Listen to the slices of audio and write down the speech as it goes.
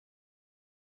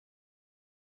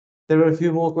There were a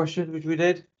few more questions which we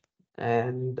did,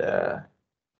 and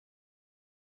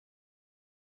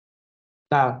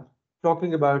now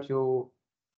talking about your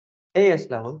AS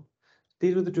level,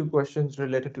 these were the two questions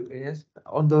related to AS.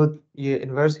 Although ये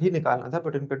inverse ही निकालना था,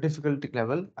 but इनका difficulty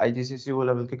level IGCSE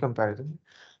level के comparison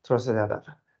थोड़ा सा ज़्यादा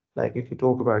था. Like if you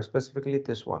talk about specifically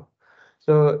this one.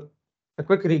 So a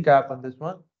quick recap on this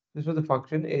one. This was the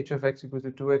function h of x equals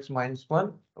to 2x minus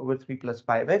 1 over 3 plus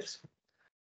 5x.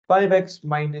 5x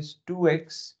minus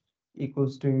 2x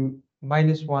equals to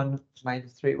minus 1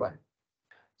 minus 3y.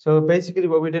 So basically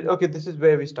what we did, okay, this is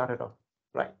where we started off,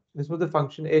 right? This was the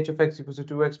function h of x equals to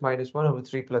 2x minus 1 over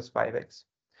 3 plus 5x.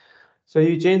 So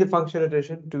you change the function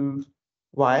notation to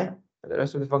y, and the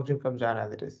rest of the function comes down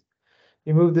as it is.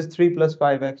 You move this 3 plus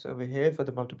 5x over here for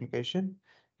the multiplication.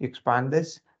 You expand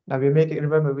this. Now we're making,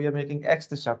 remember, we are making x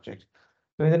the subject.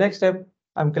 So in the next step,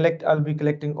 I'll be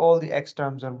collecting all the x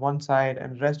terms on one side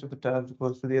and rest of the terms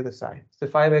goes to the other side. So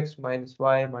 5x minus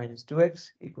y minus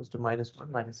 2x equals to minus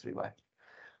 1 minus 3y.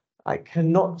 I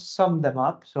cannot sum them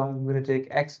up, so I'm going to take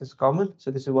x as common. So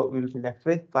this is what we'll be left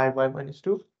with, 5y minus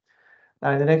 2.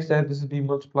 Now in the next step, this is being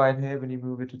multiplied here. When you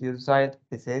move it to the other side,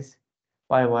 this is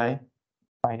 5y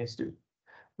minus 2.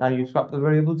 Now you swap the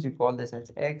variables, you call this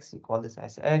as x, you call this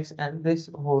as x, and this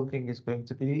whole thing is going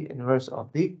to be inverse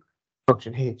of the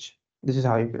function h. This is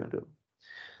how you're going to do it.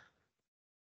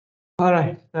 All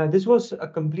right, this was a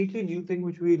completely new thing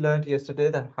which we learned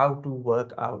yesterday, that how to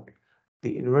work out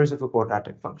the inverse of a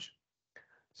quadratic function.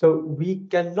 So we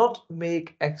cannot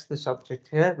make x the subject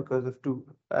here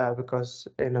because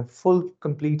in a full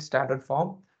complete standard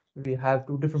form, we have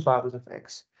two different powers of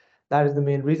x. That is the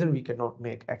main reason we cannot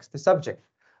make x the subject.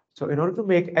 So in order to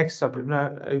make x subject,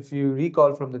 now if you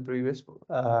recall from the previous,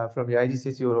 from the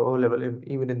IGCSE or O level,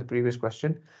 even in the previous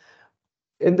question,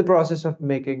 in the process of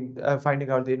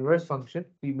finding out the inverse function,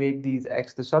 we make these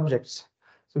x the subjects.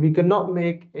 So we cannot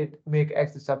make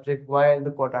x the subject while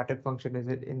the quadratic function is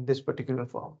in this particular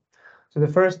form. So the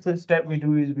first step we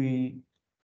do is we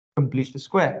complete the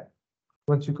square.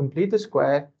 Once you complete the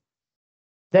square,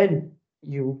 then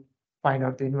you find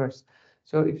out the inverse.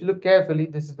 So if you look carefully,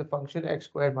 this is the function x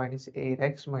squared minus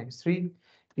 8x minus 3.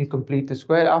 You complete the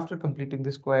square. After completing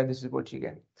the square, this is what you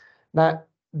get. Now,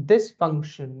 this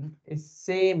function is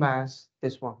same as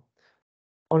this one.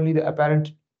 Only the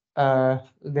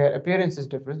their appearance is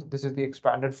different. This is the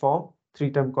expanded form,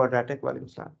 3-term quadratic volume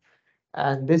sum.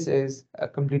 And this is a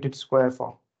completed square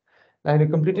form. Now, in a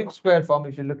completed square form,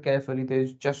 if you look carefully,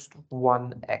 there's just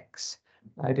one x.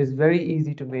 Now, it is very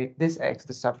easy to make this x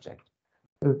the subject.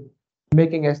 So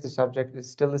making x the subject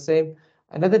is still the same.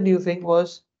 Another new thing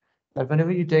was that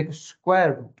whenever you take a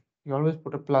square root, you always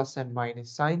put a plus and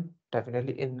minus sign,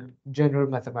 definitely in general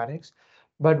mathematics.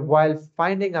 But while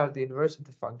finding out the inverse of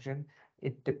the function,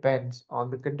 it depends on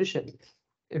the condition.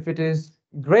 If it is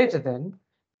greater than,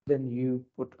 then you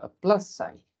put a plus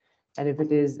sign. And if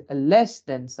it is a less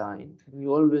than sign,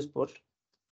 you always put.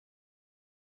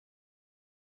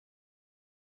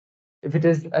 If it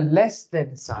is a less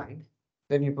than sign,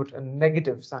 then you put a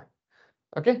negative sign.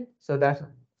 Okay, so that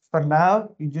for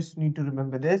now, you just need to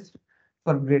remember this.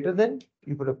 For greater than,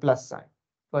 you put a plus sign.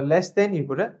 For less than, you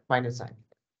put a minus sign.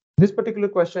 This particular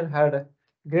question had a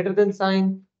greater than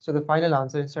sign. So the final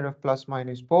answer, instead of plus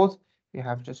minus both, you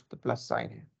have just the plus sign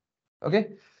here.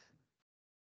 Okay.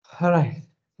 All right.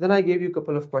 Then I gave you a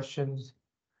couple of questions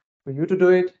for you to do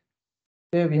it.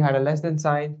 Here we had a less than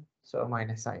sign, so a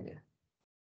minus sign here.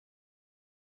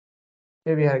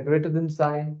 Here we had a greater than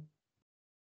sign,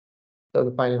 so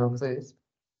the final answer is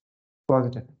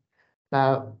positive.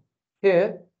 Now,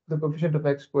 here, the coefficient of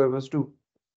x squared was 2.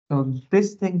 So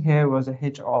this thing here was a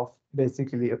hitch of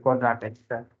basically a quadratic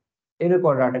step. In a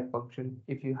quadratic function,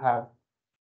 if you have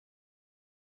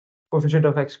coefficient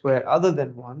of x squared other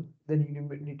than 1, then you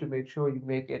need to make sure you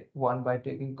make it 1 by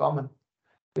taking common.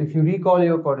 So if you recall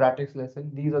your quadratics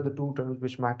lesson, these are the two terms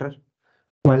which matter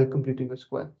while completing a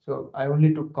square. So I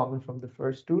only took common from the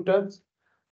first two terms.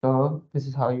 So this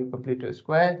is how you complete a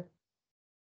square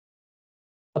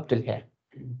up till here.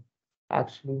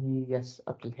 Actually, yes,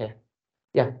 up till here.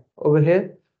 Yeah, over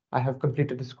here, I have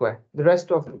completed the square. The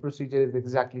rest of the procedure is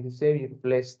exactly the same. You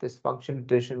replace this function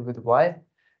notation with y,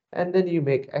 and then you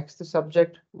make x the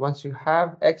subject. Once you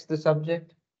have x the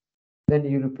subject, then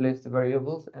you replace the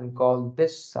variables and call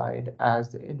this side as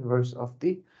the inverse of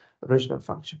the original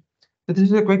function. So this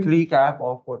is a quick recap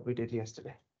of what we did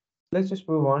yesterday. Let's just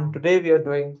move on. Today we are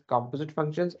doing composite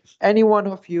functions. Any one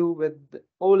of you with the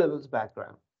O levels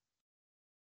background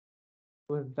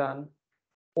who have done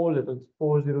O levels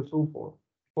 4024.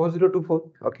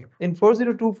 4024. Okay. In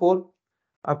 4024,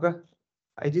 आपका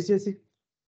IGCSE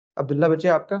Abdullah बच्चे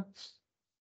आपका?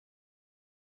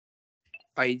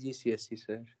 IGCSE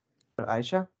sir. और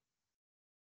Ayesha?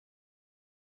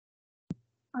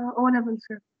 O level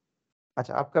sir.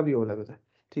 अच्छा, आपका भी O level है,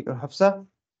 ठीक है। हफ्सा?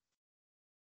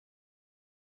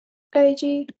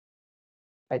 आईजी।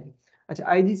 अच्छा,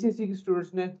 आईजीसीएसई के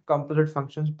स्टूडेंट्स ने कंपोजिट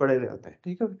फंक्शंस पढ़े हुए होते हैं,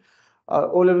 ठीक है।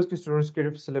 ओ लेवल्स के स्टूडेंट्स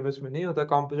के सिलेबस में नहीं होता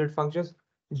composite functions,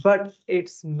 but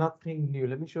it's nothing new.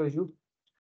 Let me show you.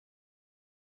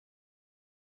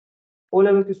 O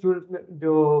level के स्टूडेंट्स में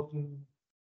जो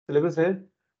सिलेबस है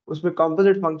उसमें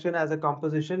composite function as a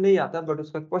composition नहीं आता, बट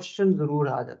उसका क्वेश्चन जरूर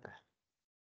आ जाता है।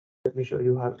 Let me show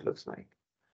you how it looks like.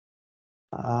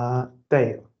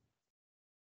 there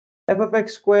f of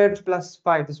x squared plus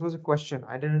 5. This was a question.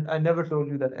 I never told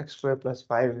you that x squared plus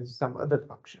 5 is some other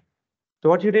function. So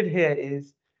what you did here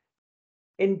is,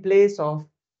 in place of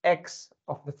x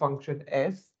of the function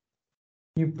f,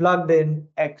 you plugged in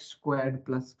x squared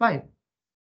plus 5.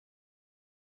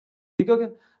 Okay?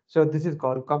 So this is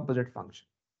called composite function.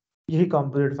 यही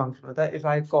composite function होता है. If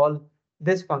I call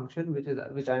this function, which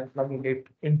I am plugging it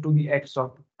into the x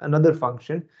of another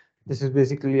function, this is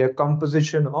basically a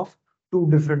composition of two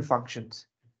different functions.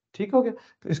 ठीक हो गया?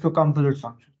 तो इसको composite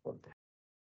function बोलते हैं.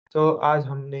 तो आज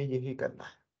हमने यही करना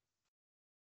है.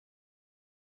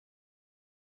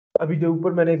 अभी जो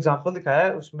ऊपर मैंने एग्जांपल दिखाया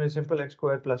है उसमें सिंपल x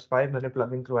स्क्वायर प्लस 5 मैंने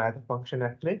प्लग इन करवाया था फंक्शन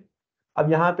f में.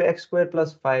 अब यहाँ पे x स्क्वायर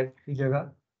प्लस 5 की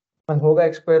जगह होगा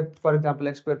x square, for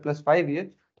example x square plus 5 ये,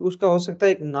 तो उसका हो सकता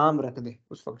है एक नाम रख दे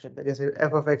उस फंक्शन का. जैसे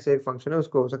f ऑफ x एक फंक्शन है,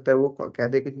 उसको हो सकता है वो कह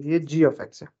दे कि ये g ऑफ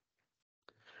x है.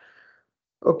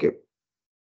 Okay,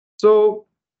 so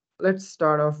let's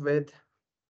start of with,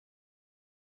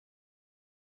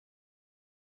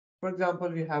 for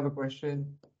example we have a question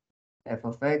f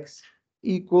of x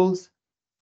equals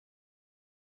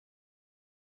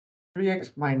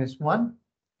 3x minus 1,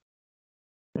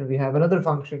 and we have another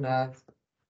function as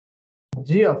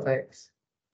g of x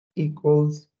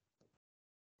equals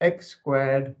x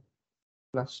squared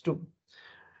plus 2.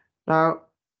 Now,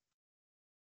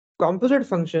 composite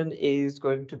function is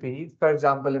going to be, for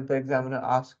example, if the examiner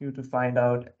asks you to find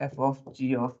out f of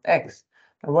g of x.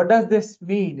 Now, what does this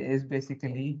mean is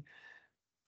basically,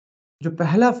 जो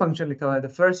पहला function लिखा हुआ है, the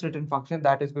first written function,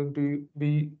 that is going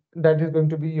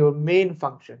to be your main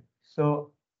function.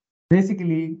 So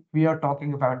basically, we are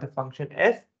talking about the function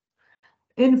f.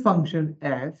 In function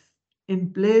f,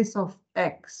 in place of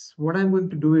x, what I'm going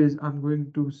to do is I'm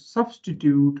going to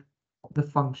substitute the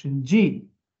function g.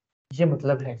 ये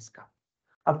मतलब है इसका.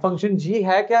 अब function g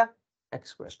है क्या? x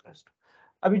square plus 2.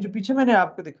 अभी जो पीछे मैंने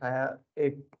आपको दिखाया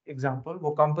एक एग्जांपल,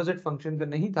 वो कंपोजिट फंक्शन का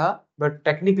नहीं था, बट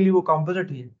टेक्निकली वो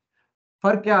कंपोजिट ही है.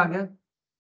 फर्क क्या आ गया?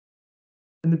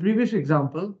 In the previous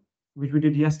example which we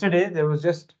did yesterday, there was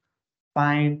just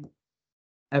find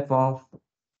f of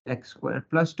x squared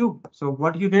plus 2. So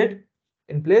what you did,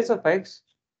 in place of x,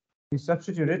 you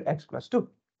substituted x plus 2.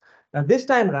 Now this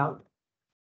time around,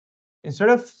 instead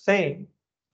of saying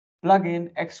plug in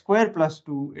x squared plus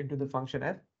 2 into the function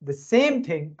f, the same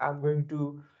thing I'm going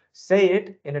to say it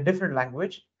in a different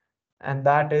language, and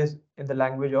that is in the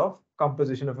language of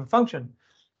composition of a function.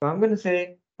 So I'm going to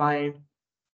say find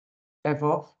f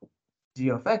of g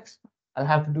of x. I'll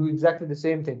have to do exactly the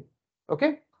same thing. Okay?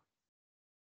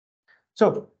 So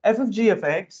f of g of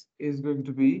x is going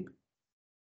to be,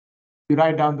 you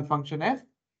write down the function f,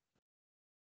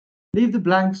 leave the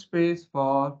blank space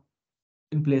for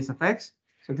in place of x.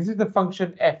 So this is the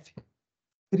function f.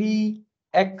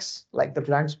 3x, like the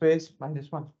blank space,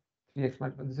 minus 1. 3x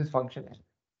minus 1. This is function f.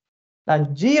 Now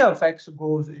g of x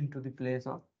goes into the place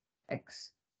of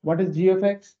x. What is g of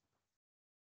x?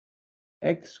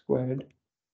 X squared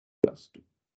plus 2.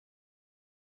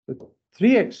 So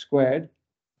 3x squared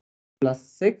plus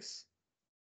 6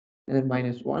 and then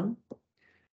minus 1.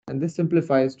 And this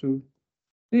simplifies to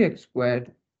 3x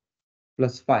squared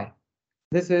plus 5.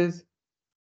 This is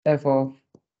f of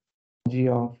g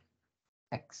of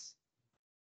x.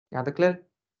 Yeah, the clear?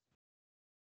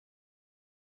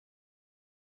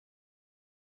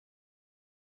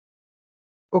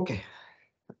 Okay.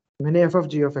 मैंने f of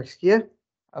g of x किया.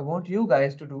 I want you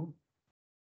guys to do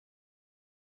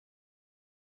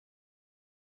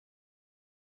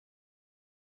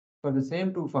for the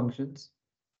same two functions,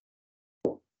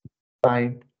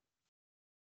 find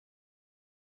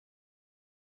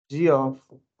g of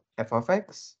f of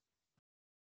x,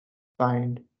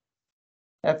 find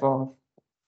f of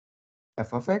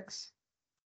x,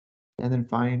 and then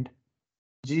find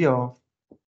g of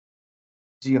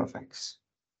x.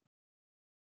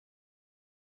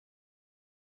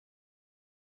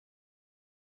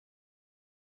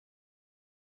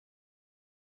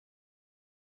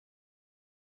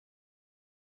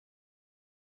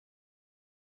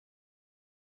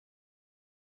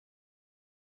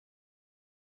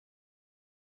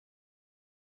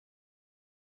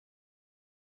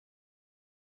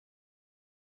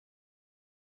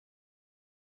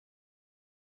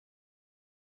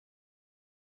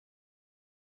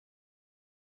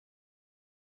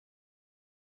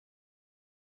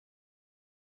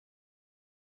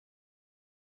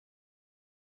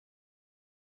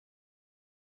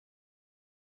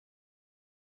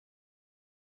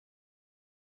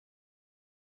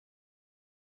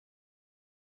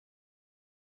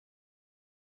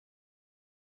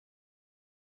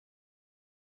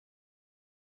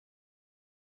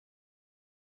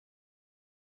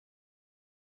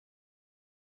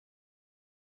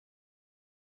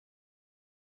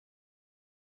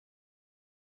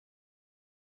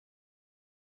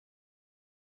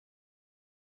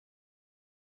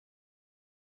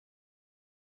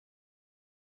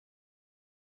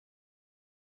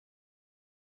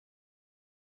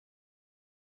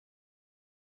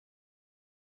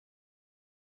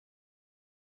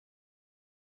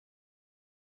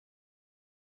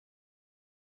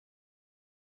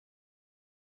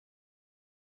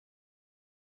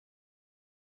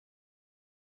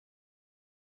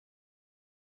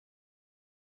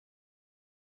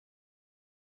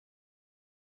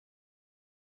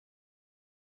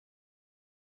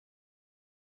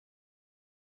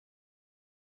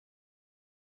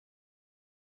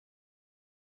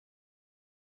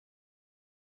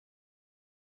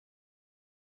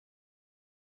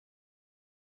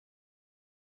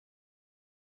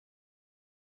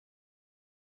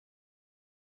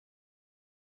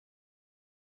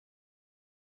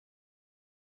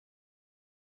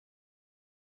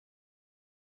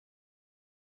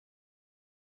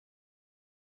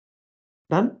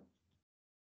 Done?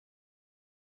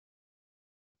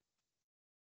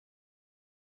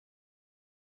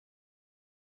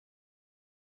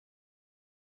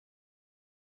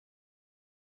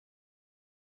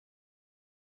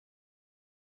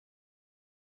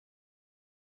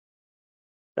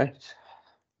 Right.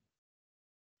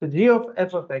 So g of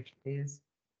f of x is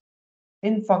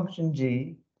in function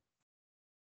g,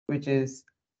 which is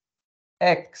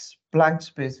x blank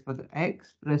space for the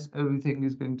x, rest everything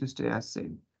is going to stay as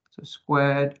same. So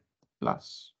squared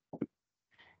plus.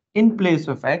 In place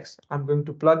of x, I'm going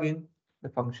to plug in the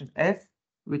function f,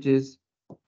 which is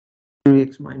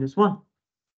 3x minus 1.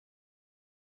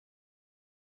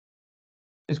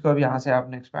 इसको अब यहाँ से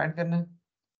आपने expand करना है,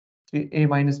 तो a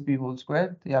minus B whole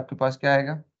square, तो ये आपके पास क्या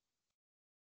आएगा,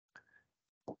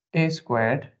 a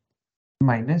squared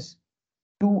minus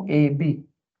 2ab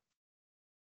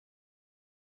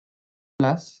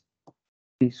plus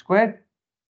b squared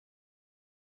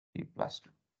b plus 2.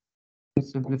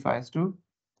 This simplifies to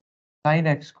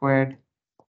 9x squared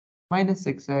minus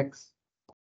 6x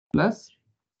plus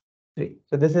 3.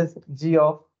 So this is g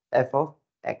of f of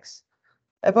x.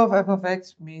 F of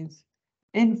x means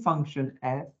in function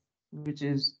f, which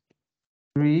is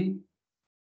 3x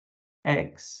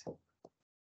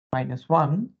minus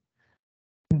 1.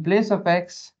 In place of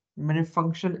x, मैंने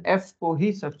function f को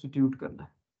ही substitute करना है.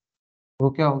 वो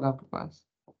क्या होगा आपके पास?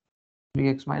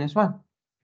 3x minus 1.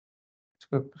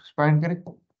 इसको expand करें.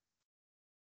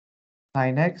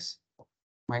 9x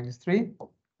minus 3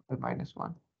 और minus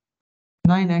 1.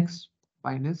 9x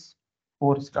minus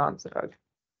 4 इसका आंसर आ गया.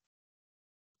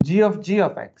 g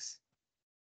of x.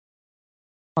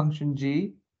 Function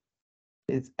g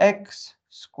is x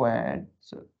squared.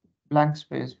 So blank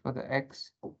space for the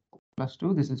x plus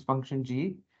 2. This is function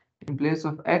g. In place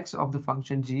of x of the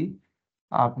function g,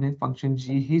 आपने function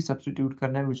g ही substitute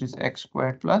करना है, which is x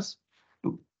squared plus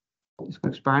 2. इसको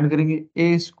expand करेंगे,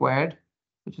 a squared,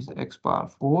 which is x power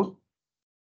 4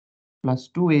 plus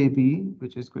 2ab,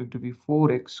 which is going to be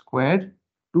 4x squared.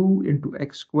 2 into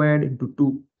x squared into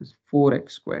 2 is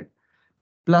 4x squared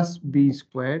plus b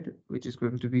squared, which is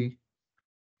going to be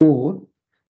 4,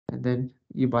 and then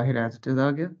ये बाहर as it is आ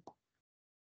गया.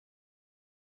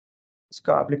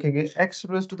 इसका आप लिखेंगे x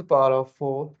raised to the power of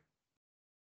 4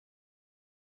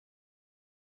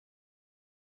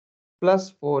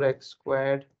 plus 4x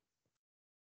squared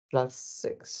plus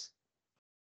 6.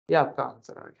 ये आपका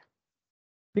answer आ गया.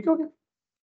 ठीक हो गया?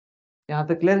 यहाँ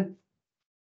तक क्लियर है?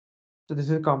 So this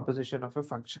is composition of a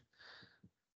function.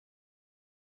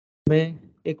 मैं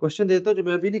एक क्वेश्चन देता हूँ जो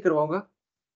मैं अभी नहीं करवाऊंगा,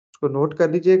 उसको नोट कर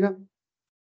लीजिएगा,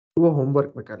 वो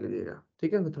होमवर्क में कर लीजिएगा.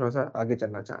 ठीक है, मैं थोड़ा सा आगे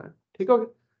चलना चाह रहा हूँ. ठीक हो गया,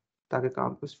 ताकि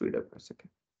काम को स्पीड अप कर सके.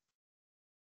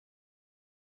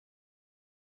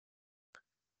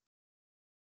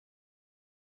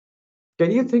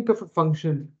 Can you think of a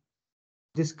function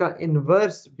जिसका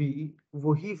इनवर्स भी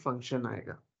वही फंक्शन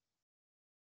आएगा?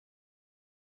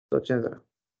 सोचें जरा.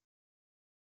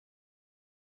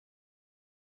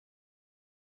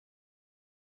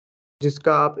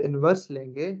 जिसका आप इनवर्स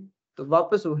लेंगे तो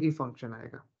वापस वही फंक्शन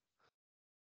आएगा.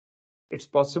 It's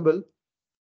possible.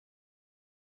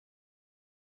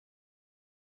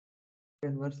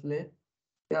 इनवर्स ले,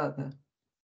 क्या आता है?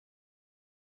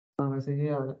 हाँ, वैसे ये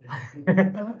आ रहा है.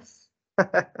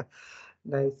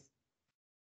 नाइस.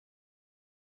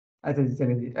 अच्छा जी,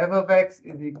 चलिए जी. f of x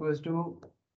is equals to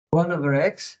 1 over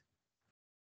x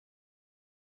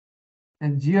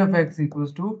and g of x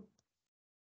equals to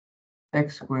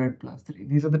x squared plus 3.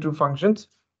 These are the two functions.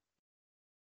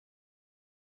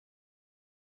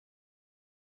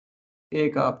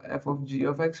 एक आप f of g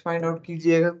of x find out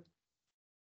कीजिएगा.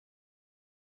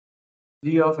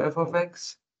 g of f of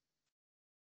x,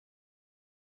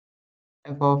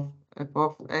 f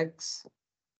of x,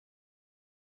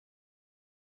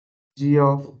 g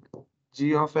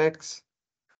of x,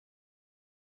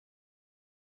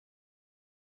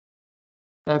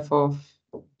 f of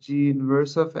g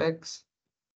inverse of x,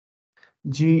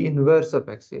 g inverse of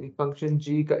x, यानी function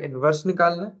g का inverse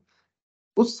निकालना है.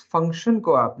 उस function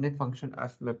को आपने function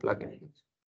f में plug in कीजिए.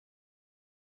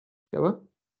 क्या हुआ?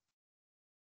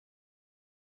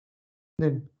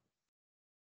 नहीं.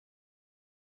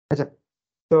 अच्छा,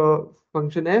 तो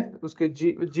फंक्शन f, उसके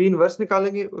g इनवर्स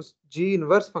निकालेंगे. उस g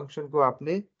इनवर्स फंक्शन को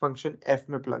आपने फंक्शन f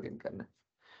में प्लग इन करना है.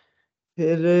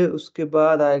 फिर उसके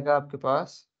बाद आएगा आपके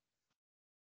पास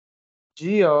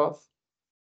g of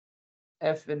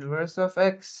f inverse of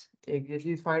x. एक ये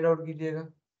चीज फाइंड आउट कीजिएगा.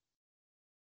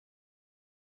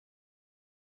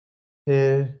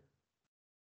 फिर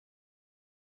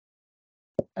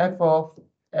f of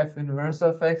f inverse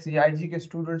of x, ये IG के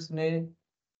स्टूडेंट्स ने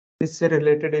इससे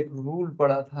रिलेटेड एक रूल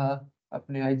पढ़ा था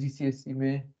अपने IGCSE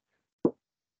में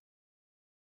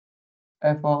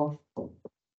f of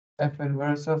f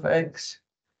inverse of x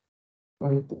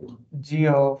g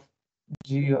of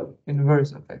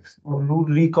inverse of x। वो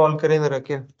रूल रिकॉल करें जरा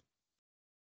क्या,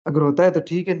 अगर होता है तो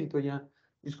ठीक है, नहीं तो यहाँ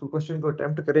इसको क्वेश्चन को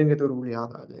अटेम्प्ट करेंगे तो रूल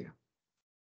याद आ जाएगा।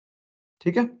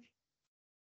 ठीक है,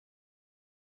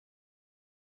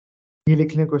 ये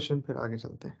लिख लें क्वेश्चन, फिर आगे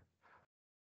चलते हैं।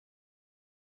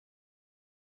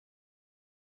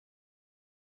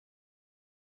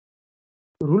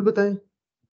 रूल बताएं,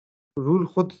 रूल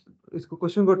खुद, इसको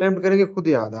क्वेश्चन को अटेम्प्ट करेंगे खुद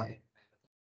याद आए।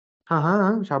 हाँ हाँ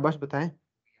हाँ, शाबाश बताएं,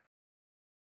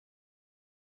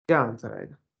 क्या आंसर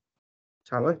आएगा,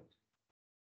 शाबाश।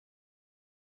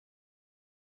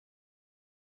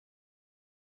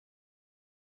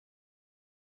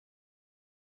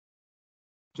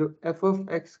 जो f ऑफ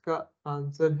x का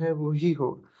आंसर है वो ही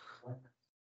होगा,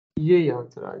 ये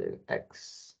आंसर आ जाएगा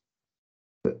x।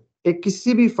 एक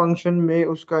किसी भी फंक्शन में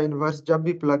उसका इनवर्स जब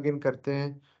भी प्लग इन करते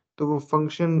हैं तो वो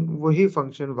फंक्शन, वही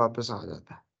फंक्शन वापस आ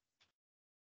जाता है।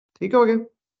 ठीक हो गया,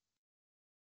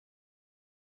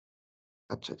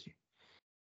 अच्छा जी।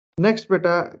 नेक्स्ट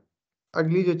बेटा,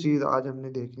 अगली जो चीज आज हमने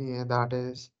देखनी है that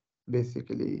is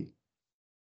basically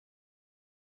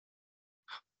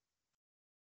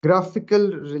graphical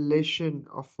relation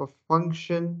of a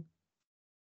function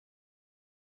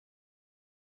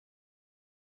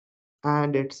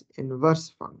and its inverse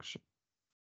function।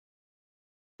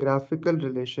 Graphical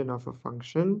relation of a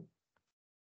function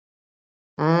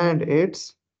and its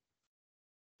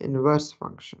inverse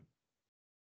function।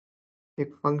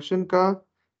 एक फंक्शन का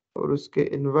और उसके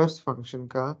इनवर्स फंक्शन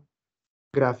का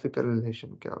ग्राफिकल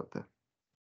रिलेशन क्या होता है।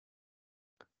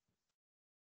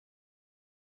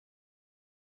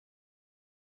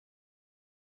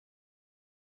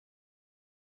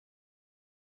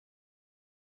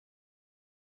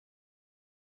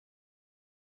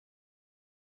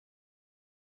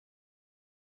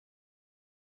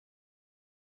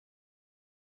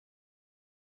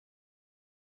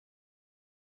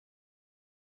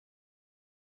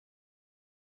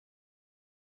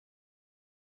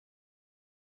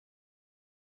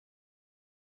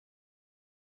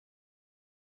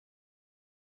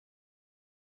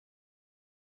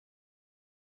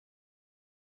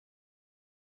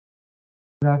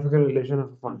 Graphical relation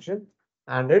of a function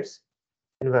and its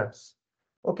inverse।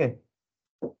 Okay,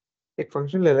 एक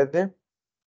function ले लेते हैं,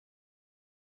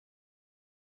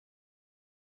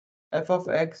 f of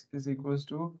x is equals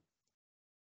to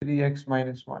 3x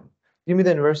minus 1। Give me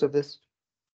the inverse of this,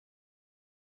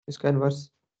 इसका inverse,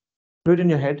 do it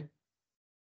in your head।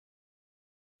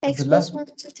 X Abdullah, plus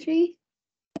 1 to 3.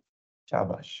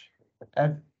 शाबाश।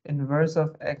 f inverse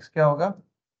of x क्या होगा,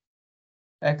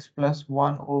 x plus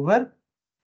 1 over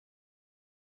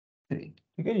 3।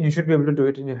 ठीक है, you should be able to do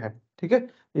it in your head। ठीक है,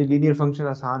 ये linear function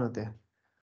आसान होते हैं।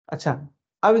 अच्छा,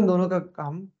 अब इन दोनों का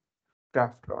हम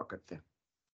ग्राफ ड्रॉ करते हैं।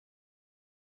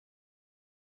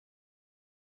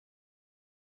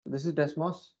 दिस इज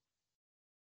डेस्मोस,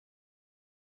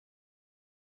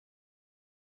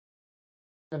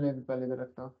 चलिए अभी पहले इधर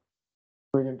रखता हूँ,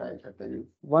 टाइप करते हैं।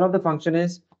 One of the function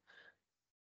is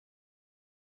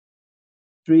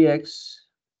 3x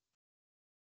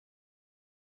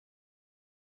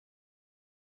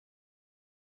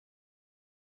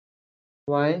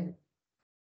y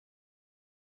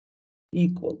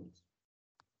equal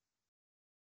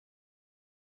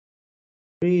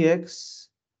 3x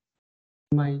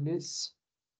minus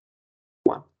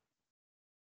 1।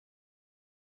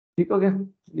 ठीक हो गया,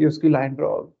 ये उसकी लाइन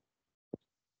ड्रॉ।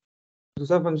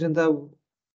 दूसरा फंक्शन था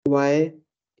y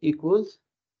equals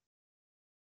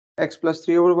x plus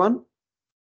 3 over 1,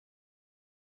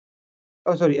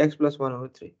 oh sorry, x plus 1 over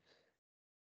 3।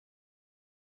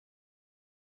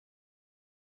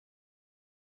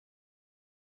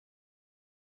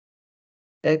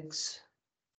 x,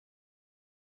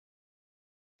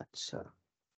 अच्छा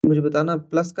मुझे बताना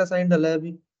प्लस का साइन डाला है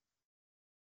अभी,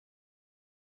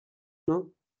 no?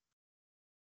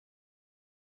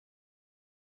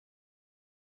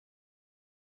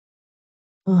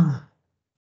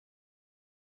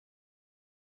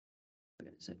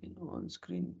 Second on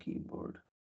screen keyboard,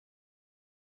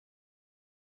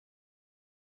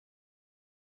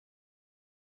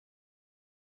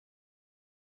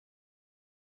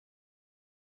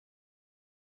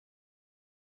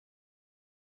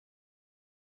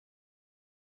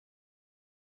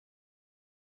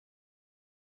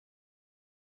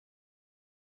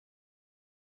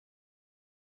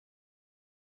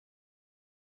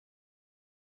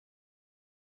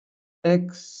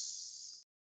 x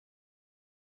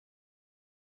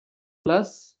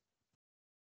plus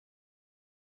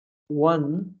 1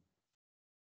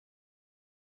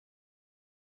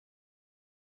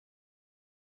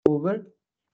 over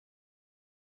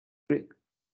break,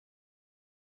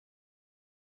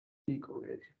 ठीक हो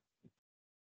गया जी।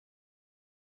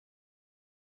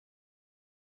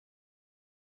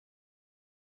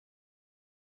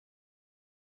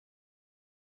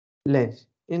 लेंस,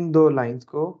 इन दो लाइंस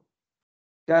को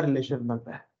क्या रिलेशन बन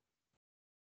रहा है?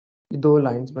 ये दो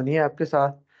लाइंस बनी है आपके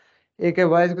साथ, एक है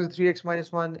y is equal to 3x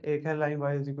minus 1, एक है line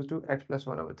y is equal to x plus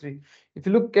 1 over 3. If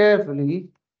you look carefully,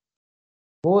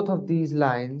 both of these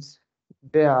lines,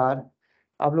 they are,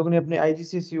 आप लोगों ने अपने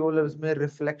IGCSE O levels में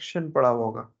रिफ्लेक्शन पढ़ा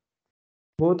होगा.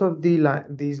 Both of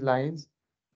these lines,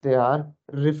 they are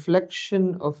reflection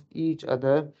of each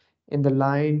other in the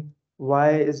line y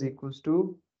is equals to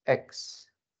x.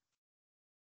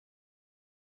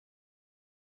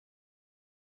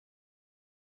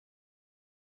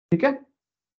 ठीक है,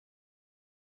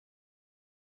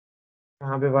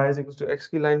 यहाँ पे y is equals to x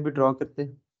की लाइन भी ड्रॉ करते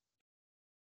हैं.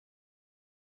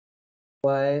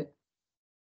 y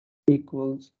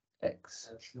equals x,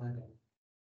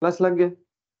 प्लस लग गया.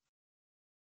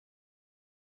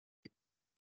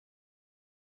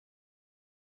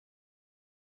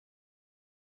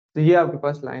 तो ये आपके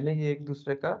पास लाइन है, ये एक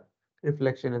दूसरे का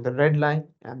रिफ्लेक्शन है, the red line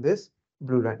and this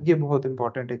blue line. ये बहुत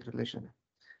इंपॉर्टेंट एक रिलेशन है.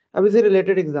 अब इसे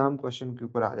रिलेटेड एग्जाम क्वेश्चन के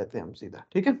ऊपर आ जाते हैं हम सीधा.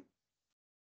 ठीक है,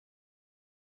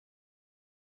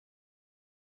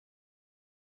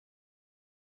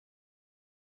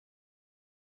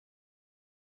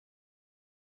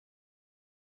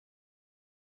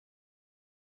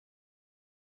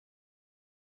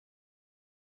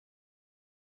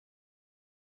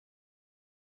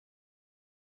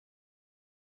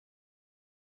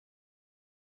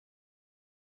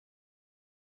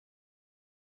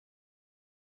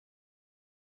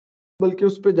 बल्कि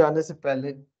उस पे जाने से पहले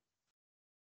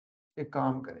एक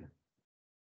काम करें.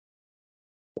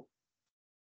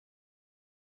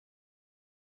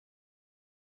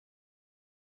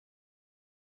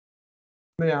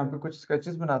 मैं यहाँ पे कुछ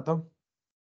स्केचेस बनाता हूँ.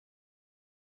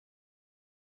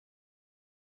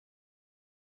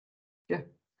 क्या,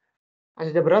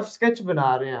 अच्छा, जब रफ स्केच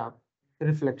बना रहे हैं आप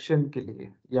रिफ्लेक्शन के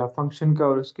लिए या फंक्शन का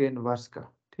और उसके इनवर्स का,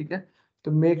 ठीक है,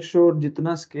 तो मेक श्योर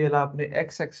जितना स्केल आपने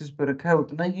एक्स एक्सिस पे रखा है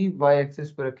उतना ही वाई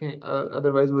एक्सिस पे रखें,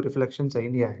 अदरवाइज वो रिफ्लेक्शन सही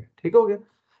नहीं आएगा. ठीक हो गया.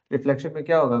 रिफ्लेक्शन में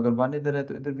क्या होगा, अगर वन इधर है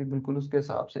तो इधर भी बिल्कुल उसके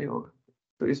हिसाब से ही होगा.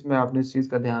 तो इसमें आपने इस चीज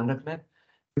का ध्यान रखना है,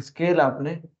 स्केल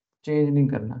आपने चेंज नहीं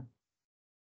करना.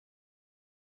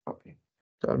 ओके,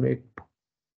 तो मैं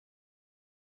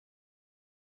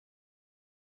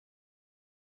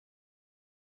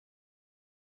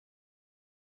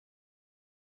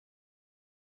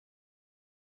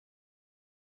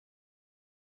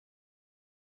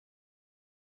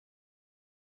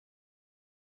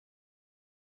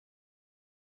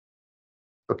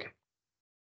ओके,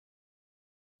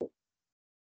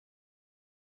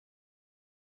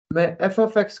 मैं एफ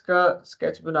ऑफ एक्स का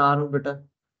स्केच बना रहा हूँ बेटा,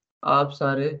 आप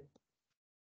सारे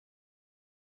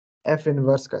एफ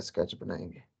इनवर्स का स्केच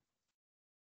बनाएंगे.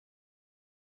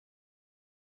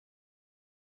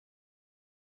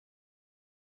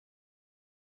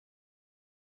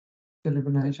 चलिए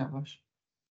बनाए, शाबाश.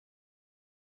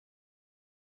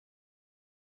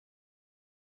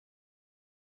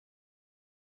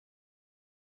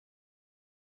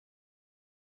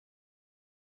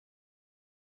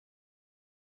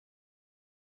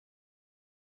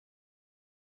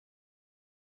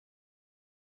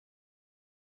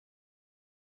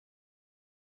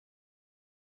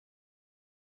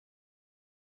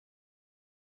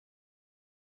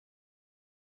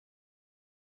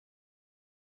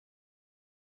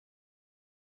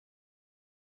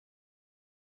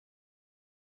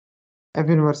 एफ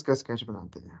इनवर्स का स्केच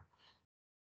बनाते हैं.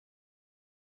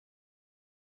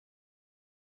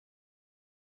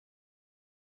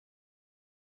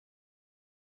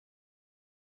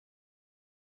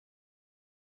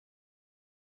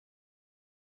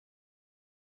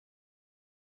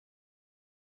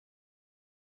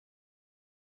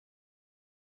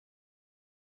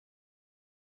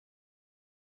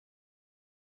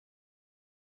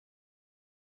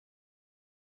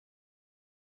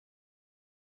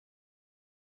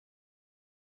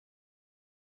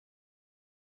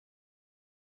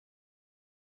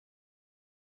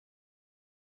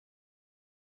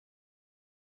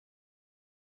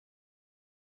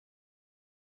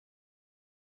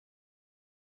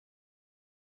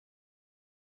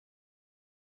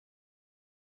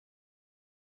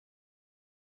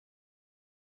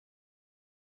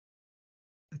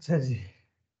 अच्छा जी,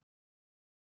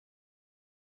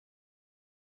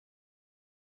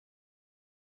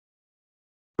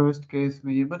 फर्स्ट केस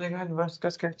में ये बनेगा इनवर्स का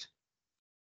स्केच.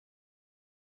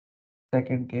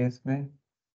 सेकंड केस में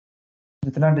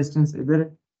जितना डिस्टेंस इधर है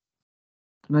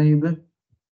अपना ही इधर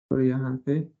और यहाँ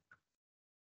पे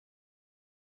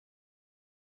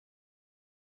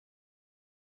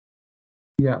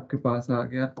ये आपके पास आ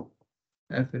गया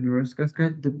एफ इनवर्स का। इसका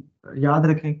याद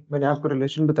रखें मैंने आपको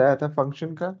रिलेशन बताया था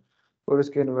फंक्शन का और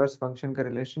इसके इनवर्स फंक्शन का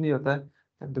रिलेशन ही होता है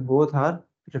and they both are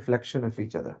reflection of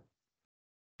each other.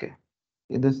 Okay,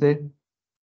 इधर से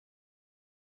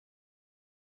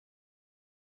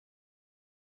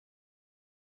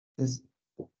is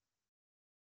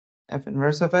F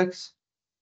inverse of x.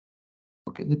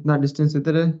 Okay, जितना डिस्टेंस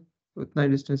इधर है उतना ही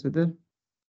डिस्टेंस इधर,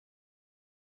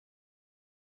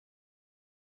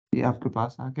 ये आपके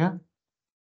पास आ गया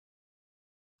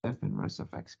एफ इनवर्स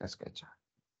ऑफ एक्स का स्केच।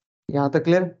 यहाँ तक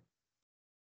क्लियर?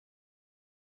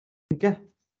 ठीक है,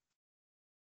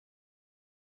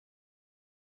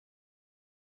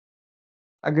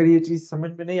 अगर ये चीज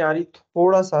समझ में नहीं आ रही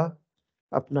थोड़ा सा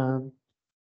अपना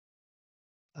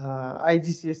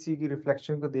आईजीसीएसई की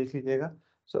रिफ्लेक्शन को देख लीजिएगा।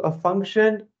 सो a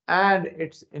function and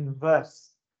it's inverse,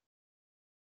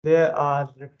 there are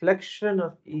reflection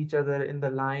of each other in the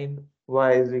line y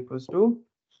is equals to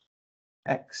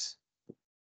x.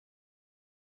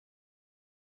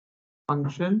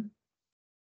 Function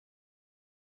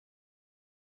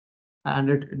and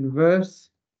its inverse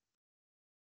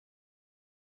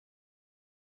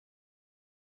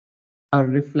are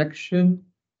reflection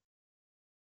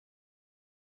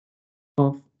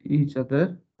of each other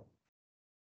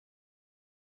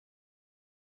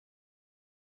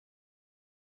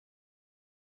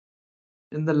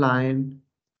in the line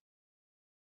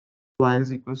y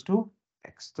is equals to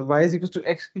x. तो y is equals to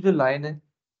x की जो line है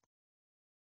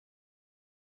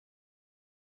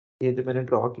ये जो मैंने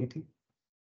draw की थी,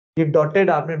 ये डॉटेड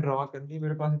आपने ड्रॉ करनी।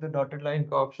 मेरे पास इधर डॉटेड लाइन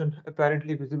का ऑप्शन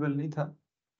अपेरेंटली विजिबल नहीं था,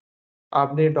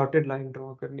 आपने डॉटेड लाइन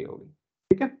ड्रॉ करनी होगी।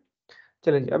 ठीक है,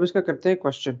 चलें जी अब इसका करते हैं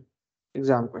क्वेश्चन,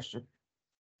 एग्जाम क्वेश्चन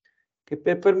कि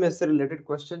पेपर में इससे रिलेटेड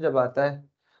क्वेश्चन जब आता है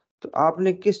तो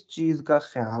आपने किस चीज का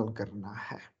ख्याल करना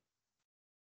है।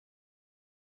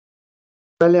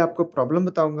 पहले आपको प्रॉब्लम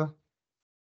बताऊंगा,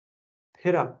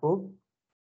 फिर आपको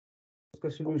उसका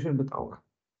सॉल्यूशन बताऊंगा।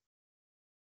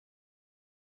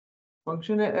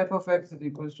 फंक्शन है f of x is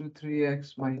equal to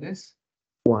 3x minus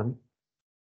 1।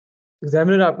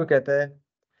 Examiner आपको कहता है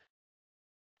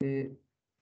कि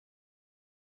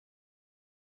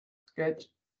sketch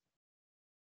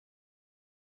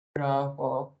graph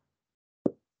of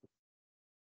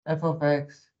f of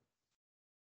x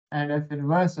and f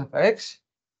inverse of x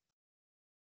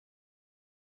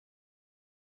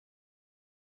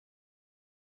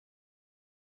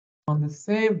on the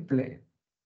same plane.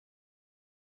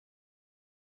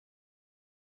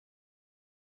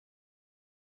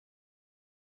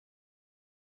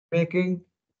 Making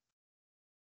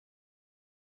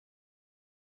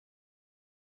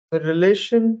the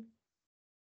relation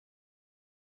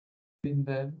between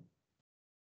them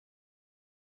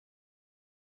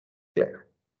clear.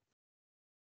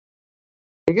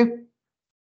 ठीक है,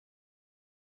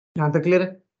 यहाँ तक clear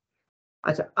है?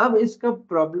 अच्छा, अब इसका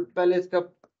प्रॉब्लम, पहले इसका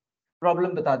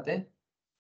प्रॉब्लम बताते हैं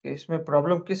कि इसमें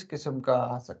प्रॉब्लम किस किस्म का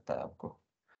आ सकता है। आपको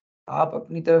आप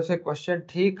अपनी तरफ से क्वेश्चन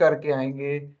ठीक करके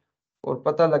आएंगे और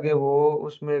पता लगे वो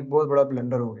उसमें एक बहुत बड़ा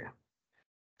ब्लंडर हो गया।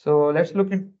 So let's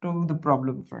look into the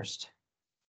problem first.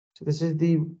 So this is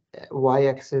the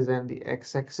y-axis and the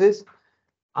x-axis.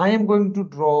 I am going to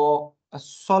draw a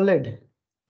solid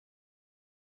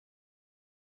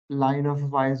line of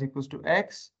y is equals to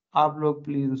x. आप लोग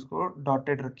प्लीज उसको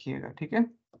dotted रखिएगा, ठीक है?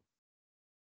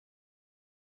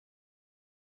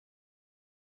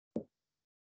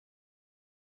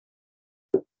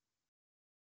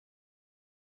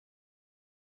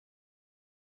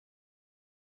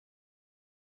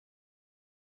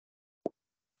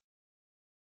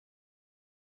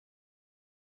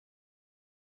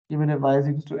 ये मैंने y is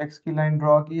equals to x की line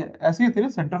draw की है, ऐसी ही थी ना,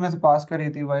 सेंटर में से पास कर रही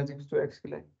थी y is equals to x की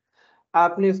लाइन।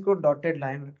 आपने इसको डॉटेड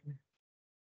लाइन रखनी है।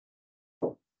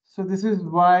 So this is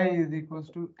y is equals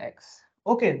to x.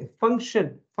 Okay, function,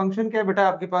 function क्या है बेटा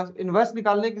आपके पास? इनवर्स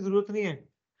निकालने की जरूरत नहीं है,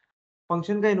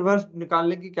 फंक्शन का इनवर्स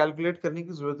निकालने की, कैलकुलेट करने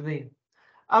की जरूरत नहीं है।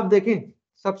 अब देखें,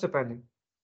 सबसे पहले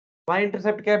y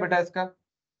इंटरसेप्ट क्या है बेटा इसका?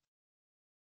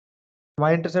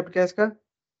 y इंटरसेप्ट क्या है इसका?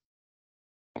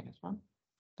 -1।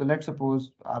 तो लेट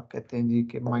सपोज आप कहते हैं जी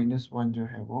कि -1 जो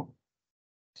है वो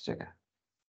इस जगह।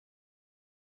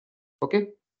 ओके,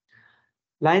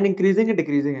 लाइन इंक्रीजिंग है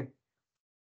डिक्रीजिंग है?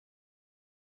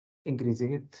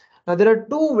 इंक्रीजिंग है। Now there are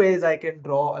two ways I can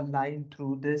draw a line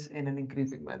through this in an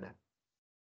increasing manner.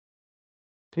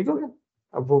 ठीक हो गया?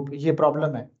 अब वो ये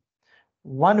प्रॉब्लम है।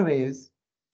 One way is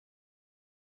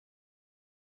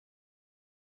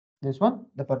this one,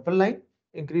 the purple line,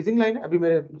 increasing line है। अभी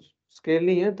मेरे स्केल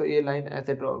नहीं है तो ये लाइन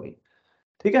ऐसे ड्रॉ होगी,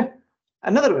 ठीक है।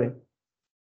 अनदर वे,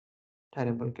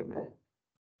 ठहरे बल्कि मैं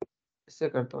इससे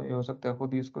करता हूँ, ये हो सकता है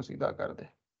खुद ही इसको सीधा कर दे।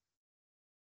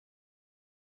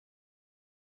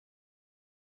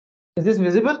 Is this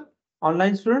visible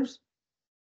online students?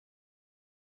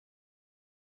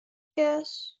 Yes.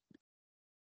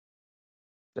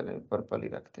 चले पर्पल ही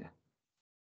रखते हैं।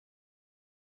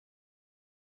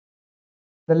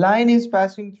 The line is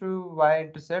passing through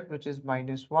y-intercept which is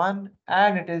 -1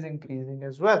 and it is increasing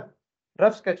as well.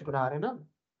 Rough sketch बना रहे हैं ना,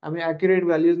 हमें accurate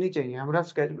values नहीं चाहिए, हम rough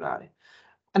sketch बना रहे हैं।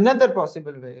 Another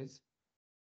possible way is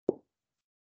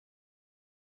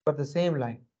for the same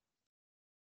line.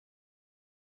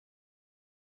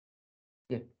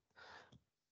 ये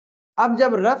अब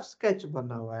जब rough sketch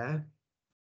बना हुआ है,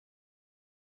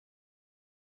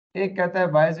 एक कहता है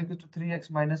y is equal to 3x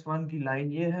minus 1 की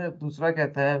लाइन ये है, दूसरा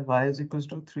कहता है y is equal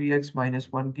to 3x minus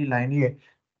 1 की लाइन ये।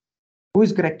 Who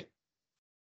is correct?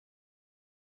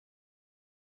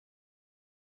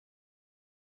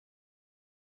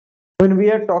 When we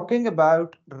are talking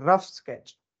about rough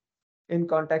sketch, in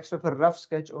context of a rough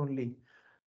sketch only,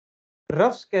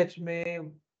 rough sketch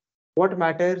में what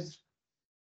matters,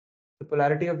 the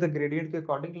polarity of the gradient के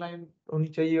according line होनी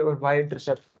चाहिए और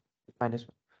y-intercept -1.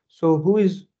 So who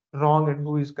is wrong and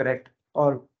who is correct?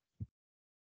 Or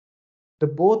the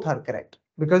both are correct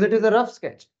because it is a rough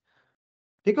sketch.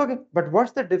 Okay, but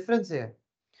what's the difference here?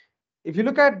 If you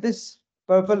look at this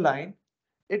purple line,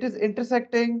 it is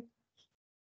intersecting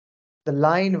the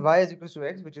line y is equals to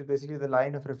x, which is basically the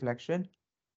line of reflection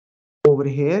over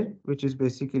here, which is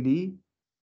basically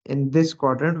in this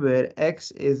quadrant where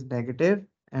x is negative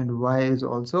and y is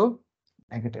also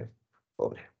negative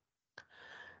over here.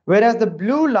 Whereas the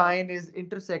blue line is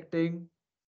intersecting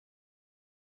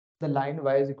the line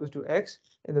y is equals to x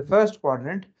in the first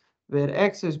quadrant where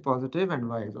x is positive and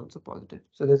y is also positive.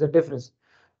 So there's a difference.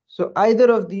 So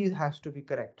either of these has to be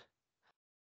correct.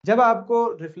 जब आपको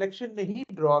reflection नहीं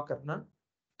draw करना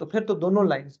तो फिर तो दोनों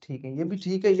lines ठीक है, ये भी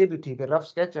ठीक है, ये भी ठीक है, रफ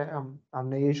स्केच है,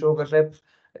 हमने ये शो कर रहे हैं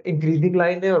इंक्रीजिंग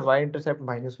लाइन है और y इंटरसेप्ट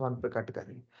 -1 पे कट कर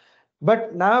रही है।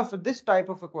 But now for this type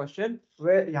of a question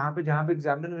where यहाँ पे जहाँ पे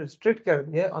एग्जामिनर ने रिस्ट्रिक्ट कर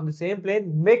दिया on the same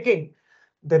plane making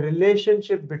the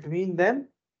relationship between them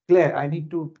clear, I need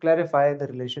to clarify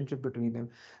the relationship between them.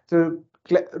 तो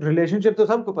रिलेशनशिप तो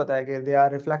सबको पता है कि they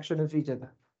are reflection of each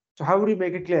other. So how would you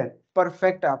make it clear?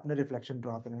 Perfect आपने reflection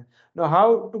draw करना है। Now how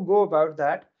to go about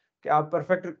that? कि आप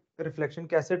perfect reflection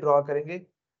कैसे draw करेंगे?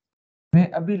 मैं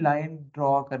अभी line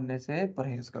draw करने से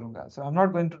परहेज करूंगा। So I'm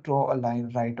not going to draw a line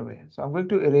right away. So I'm going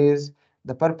to erase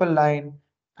the purple line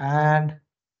and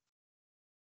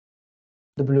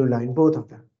the blue line, both of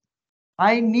them.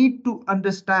 I need to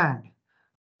understand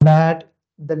that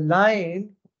the line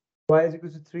y is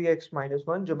equal to 3x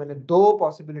minus 1 जो मैंने दो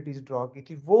possibilities draw की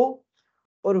थी वो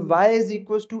और y is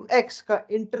equals to x का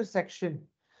intersection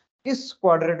किस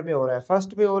quadrant में हो रहा है,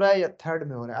 फर्स्ट में हो रहा है या थर्ड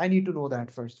में हो रहा है। I need to know that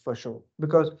first for sure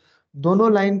because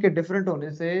दोनों लाइन के डिफरेंट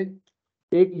होने से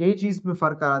एक यही चीज में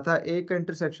फर्क आ रहा था, एक का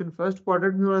इंटरसेक्शन फर्स्ट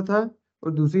क्वाड्रेंट में हो रहा था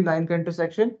और दूसरी लाइन का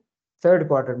इंटरसेक्शन थर्ड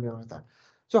क्वाड्रेंट में हो रहा था।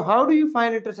 So how do you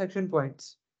find intersection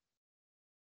points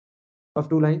of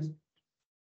two lines?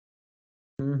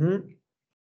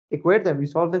 Equate them, we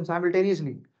solve them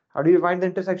simultaneously. How do you find the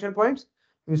intersection points?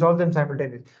 We solve them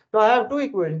simultaneously. So I have two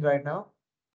equations right now.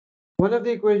 One of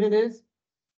the equation is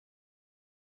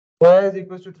y is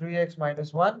equals to 3x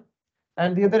minus 1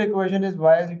 and the other equation is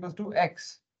y is equals to x.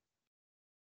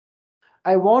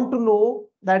 I want to know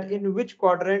that in which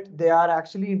quadrant they are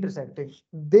actually intersecting.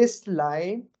 This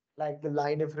line, like the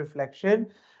line of reflection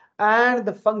and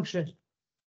the function.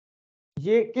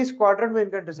 ये किस quadrant में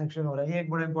इनका intersection हो रहा है, ये एक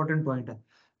बड़ा important point है.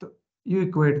 तो you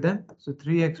equate them. So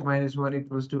 3x minus 1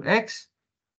 equals to x.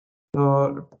 So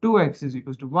 2x is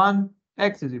equals to 1.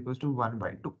 X is equals to 1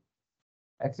 by 2.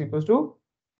 X equals to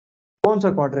कौन सा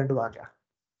quadrant आ गया?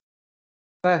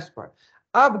 First part.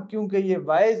 अब क्योंकि ये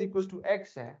y is equals to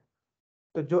x है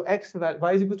तो जो x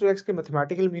y is equals to x के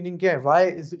मैथमेटिकल मीनिंग क्या है? y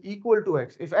is equal to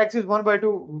x. If x is 1 by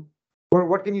 2,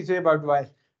 what can you say about y?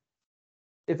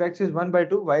 If x is 1 by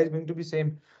 2, y is going to be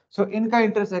same. So इनका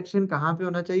intersection कहाँ पे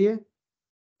होना चाहिए?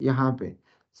 यहाँ पे.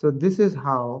 So this is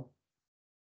how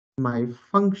my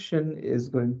function is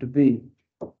going to be.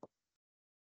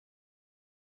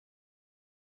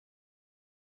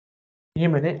 ये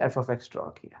मैंने f of x draw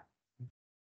किया,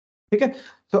 ठीक है।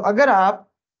 तो अगर आप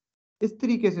इस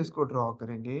तरीके से इसको ड्रॉ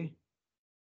करेंगे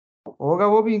होगा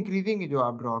वो भी इंक्रीजिंग ही जो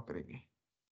आप ड्रॉ करेंगे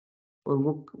और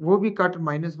वो भी कट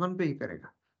 -1 पे ही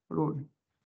करेगा,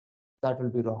 दैट विल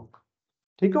बी रॉन्ग।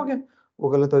 ठीक हो गया, वो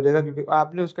गलत हो जाएगा क्योंकि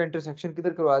आपने उसका इंटरसेक्शन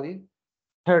किधर करवा दी?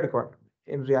 Third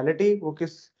quadrant. इन रियलिटी वो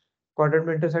किस क्वाड्रेंट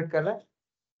में इंटरसेक्ट कर रहा है,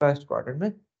 फर्स्ट क्वाड्रेंट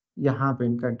में यहाँ पे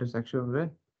इनका इंटरसेक्शन हो रहा है।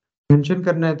 मेंशन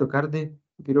करना है तो कर दें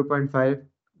 0.5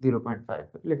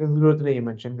 0.5, लेकिन जरूरत नहीं है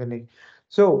मेंशन करने की।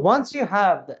 So once you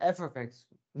have the f of x,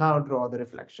 now draw the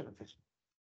reflection of it.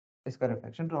 इसका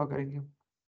रिफ्लेक्शन ड्रॉ करेंगे हम।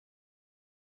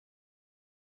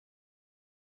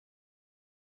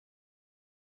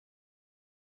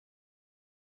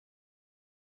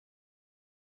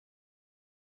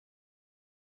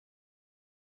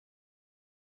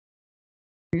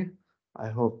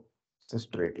 I hope it's a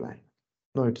straight line.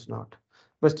 No it's not.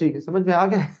 बस ठीक है, समझ में आ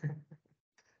गया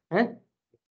है?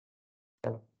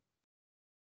 चलो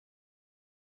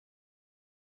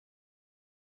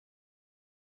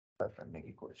करने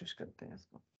की कोशिश करते हैं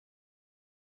इसको।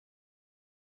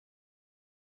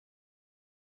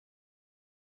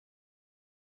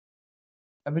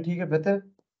 अभी ठीक है, बेहतर,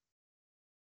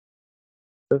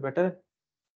 तो बेटर है,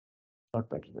 not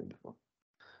better than before.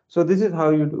 So this is how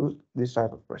you do this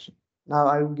type of question. Now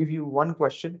I will give you one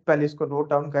question. पहले इसको नोट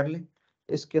डाउन कर लें।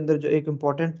 इसके अंदर जो एक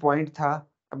important point था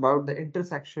about the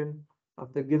intersection of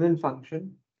the given function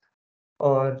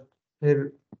और फिर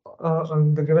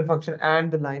the given function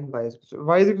and the line y is equal to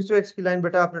y is equal to x की लाइन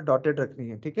बेटा आपने डॉटेड रखनी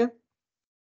है, ठीक है?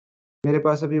 मेरे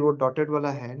पास अभी वो डॉटेड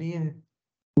वाला है नहीं है,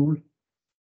 टूल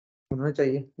होना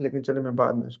चाहिए, लेकिन चलो मैं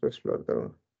बाद में इसको एक्सप्लोर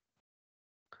करूँगा।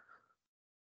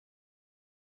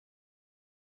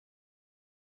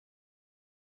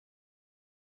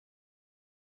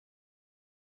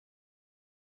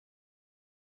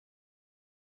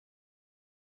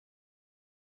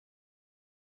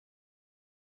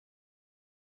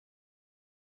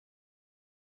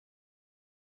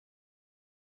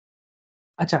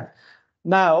 अच्छा,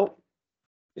 नाउ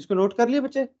इसको नोट कर लिया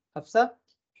बच्चे? Hafsa,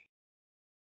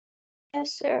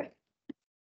 Yes, sir.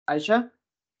 Ayesha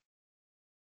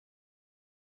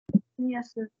Yes,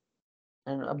 sir.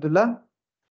 And Abdullah?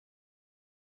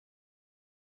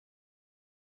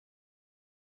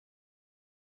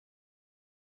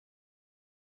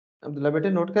 Abdullah बेटे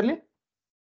नोट कर लिया?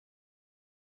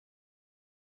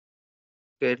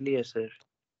 कर लिया sir.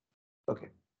 Okay.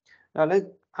 Now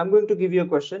I'm going to give you a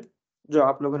question जो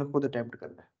आप लोगों ने खुद attempt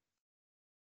करना है.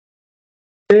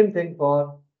 Same thing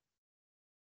for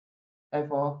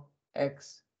f of x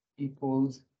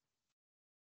equals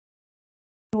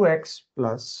 2x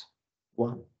plus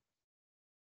 1.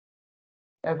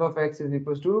 f of x is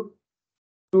equals to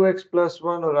 2x plus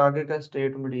 1 और आगे का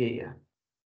statement यही है.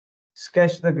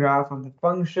 Sketch the graph of the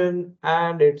function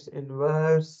and its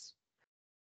inverse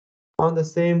on the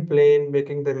same plane,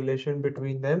 making the relation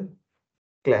between them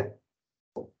clear.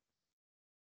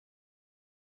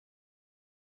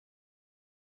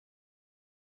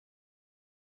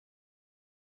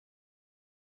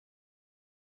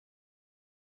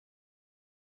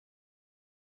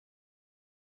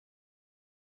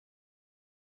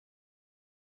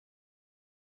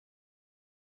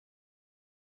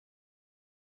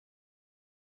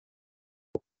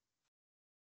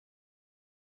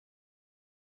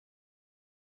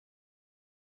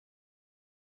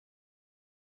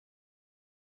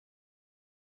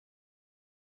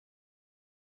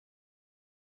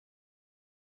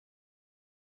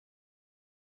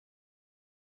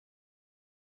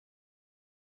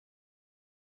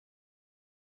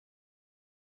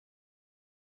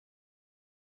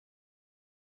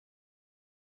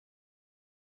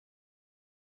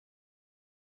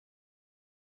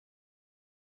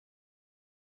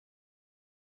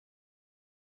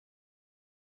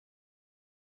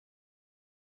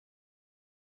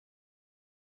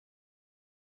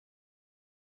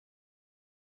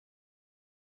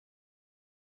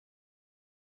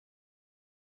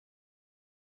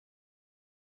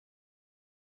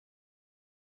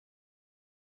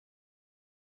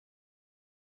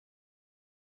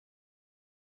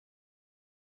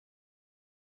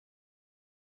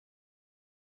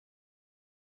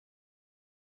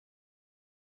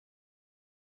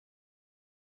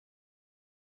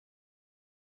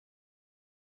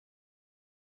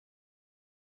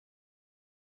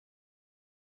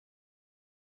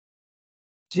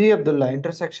 Ji Abdullah,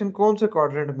 intersection कौन से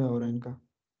quadrant में हो रहा है इनका?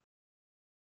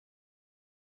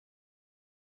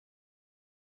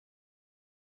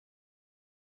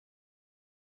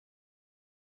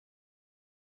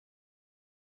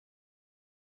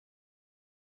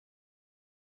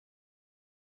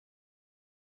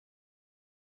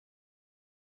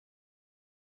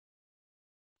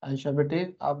 आयशा बेटे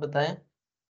आप बताएं।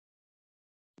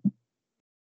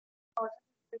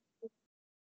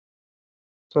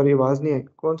 सॉरी आवाज नहीं आई,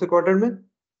 कौन से क्वाड्रेंट में?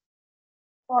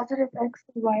 Positive x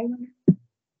y.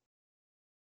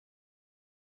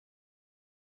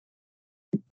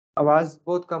 आवाज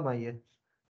बहुत कम आई है।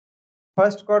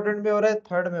 फर्स्ट क्वाड्रेंट में हो रहा है,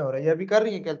 थर्ड में हो रहा है, ये अभी कर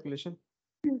रही है कैलकुलेशन?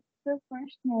 सर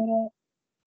फर्स्ट में हो रहा है।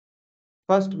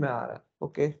 फर्स्ट में आ रहा है,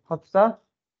 ओके। हफ्ता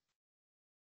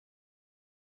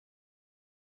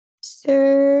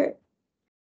Sir,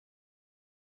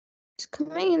 it's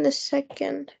coming in the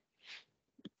second.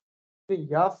 तो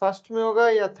या फर्स्ट में होगा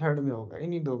या थर्ड में होगा,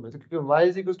 इन्हीं दो में से, क्योंकि y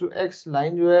is equal to x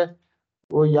line जो है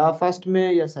वो या फर्स्ट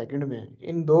में या सेकंड में है,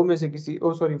 इन दो में से किसी,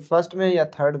 ओ सॉरी, फर्स्ट में या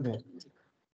थर्ड में है।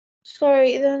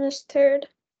 Sorry, then it's third.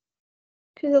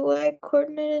 Because the y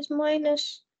coordinate is minus.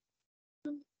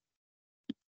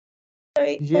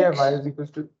 Sorry, ये है x. y is equal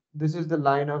to, this is the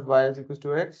line of y is equal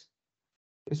to x।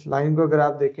 इस लाइन को अगर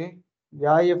आप देखें,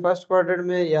 या ये फर्स्ट क्वाड्रेंट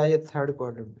में या ये थर्ड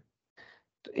क्वाड्रेंट में,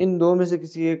 तो इन दो में से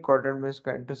किसी एक क्वाड्रेंट में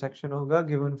इसका इंटरसेक्शन होगा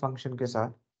गिवन फंक्शन के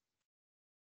साथ।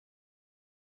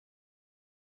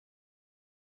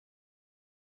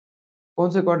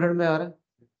 कौन से क्वाड्रेंट में आ रहा है?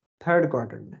 थर्ड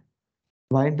क्वाड्रेंट में।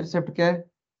 y इंटरसेप्ट क्या है?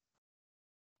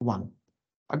 1।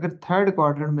 अगर थर्ड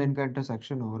क्वाड्रेंट में इनका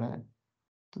इंटरसेक्शन हो रहा है,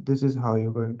 तो this is how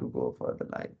you going to go for the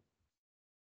line.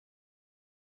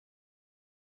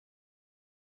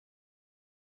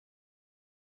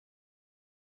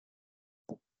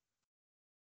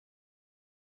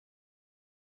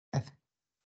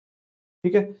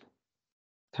 ठीक है,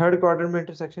 थर्ड क्वाड्रेंट में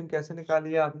इंटरसेक्शन कैसे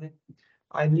निकाली है आपने?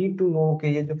 आई नीड टू नो कि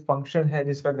ये जो फंक्शन है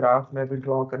जिसका ग्राफ मैं भी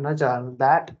ड्रॉ करना चाह रहा हूँ,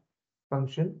 that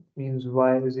function means y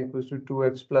is equals to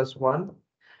 2x plus 1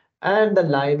 and the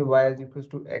line y is equals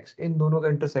to x, इन दोनों का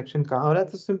इंटरसेक्शन कहाँ हो रहा है?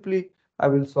 तो simply I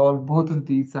will solve both of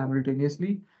these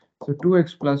simultaneously. So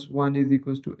 2x plus 1 is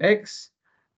equals to x,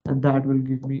 and that will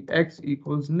give me x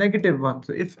equals -1.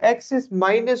 So if x is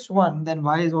 -1, then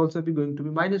y is also be going to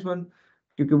be -1,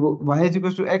 क्योंकि वो y is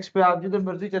equals to x पे आप जिधर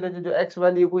मर्जी चले जाओ, जो x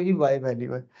value को ही y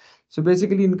वैल्यू है। सो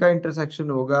बेसिकली इनका इंटरसेक्शन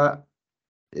होगा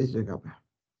इस जगह पे।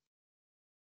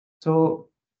 सो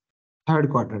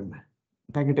थर्ड क्वार्टर में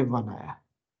 -1 आया,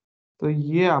 तो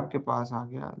ये आपके पास आ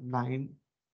गया line.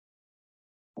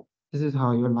 This is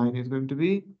how your line is going to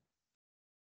be.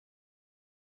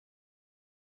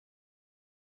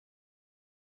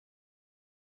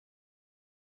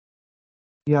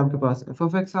 ये आपके पास एफ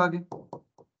ऑफ एक्स आ गया,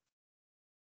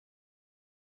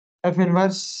 एफ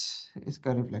इनवर्स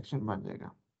इसका रिफ्लेक्शन बन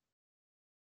जाएगा।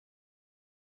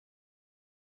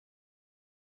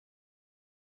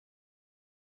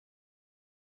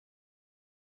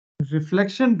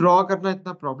 रिफ्लेक्शन ड्रॉ करना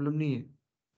इतना प्रॉब्लम नहीं है,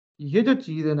 ये जो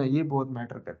चीज है ना ये बहुत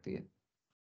मैटर करती है।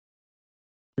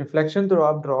 रिफ्लेक्शन तो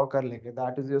आप ड्रॉ कर लेंगे,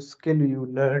 that is your skill you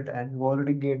learned and you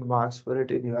already gained marks for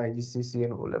it in your आईजीसीसी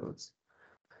and O levels.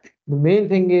 The main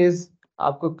thing is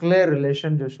आपको क्लियर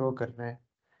रिलेशन जो शो करना है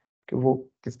कि वो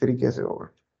किस तरीके से होगा।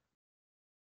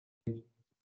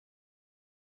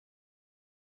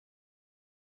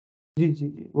 जी जी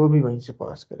जी, वो भी वहीं से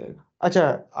पास करेगा। अच्छा,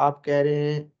 आप कह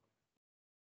रहे हैं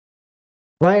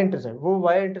वाई इंटरसेप्ट, वो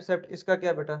वाई इंटरसेप्ट इसका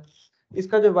क्या बेटा?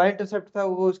 इसका जो वाई इंटरसेप्ट था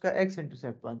वो इसका एक्स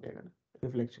इंटरसेप्ट बन जाएगा ना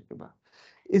रिफ्लेक्शन के बाद।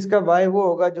 इसका वाई वो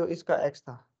होगा जो इसका एक्स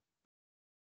था,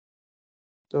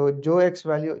 तो जो एक्स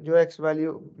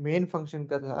वैल्यू मेन फंक्शन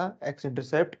का था एक्स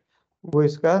इंटरसेप्ट, वो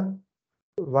इसका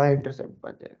वाई इंटरसेप्ट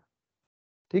बन जाएगा।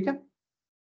 ठीक है,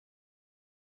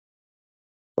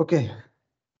 okay,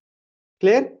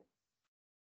 clear?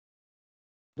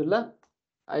 Abdullah,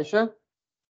 Ayesha,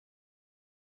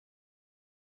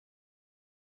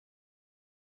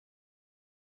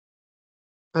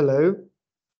 hello.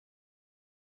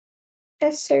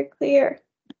 Yes, sir, clear.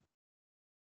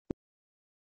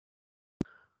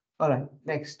 Alright,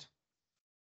 next.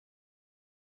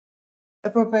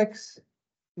 F of x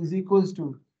is equals to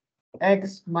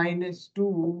x minus 2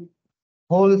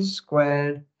 whole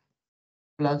square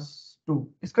plus 2।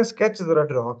 इसका स्केच जरा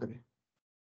ड्रॉ करें।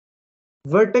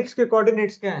 वर्टेक्स के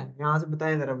कोऑर्डिनेट्स क्या हैं? यहां से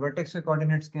बताएं जरा, वर्टेक्स के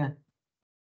कोऑर्डिनेट्स क्या हैं?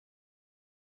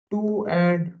 2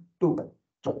 एंड 2।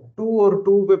 2 और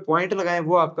 2 पे पॉइंट लगाएं,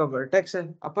 वो आपका वर्टेक्स है।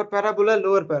 अपर पैराबोला,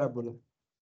 लोअर पैराबोला?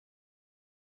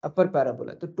 अपर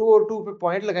पैराबोला। तो 2 और 2 पे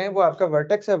पॉइंट लगाएं, वो आपका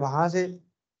वर्टेक्स है, वहां से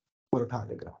ऊपर उठा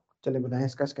देगा। चले बनाएं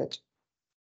इसका स्केच।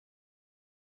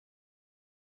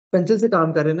 पेंसिल से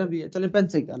काम कर रहे हैं ना अभी, चले पेन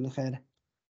से ही कर लो, खैर है।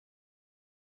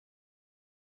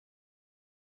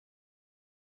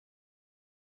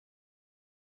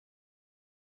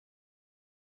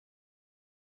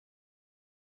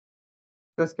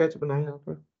 इसका स्केच बनाएं यहाँ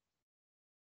पर।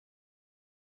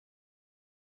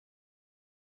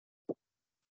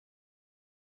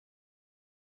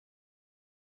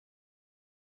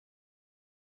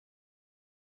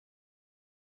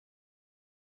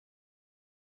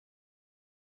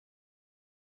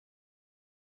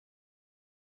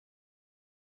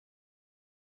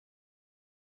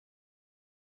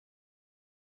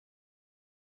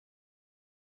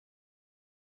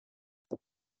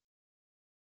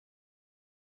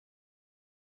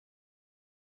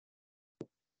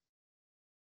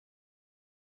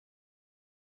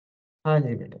 हाँ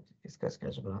जी बेटा, इसका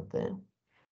स्केच बनाते हैं।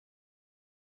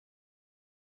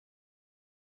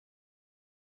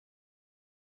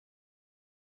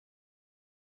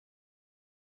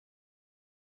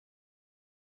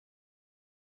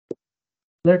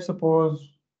 लेट्स सपोज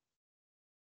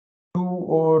 2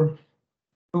 और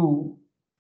 2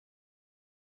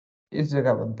 इस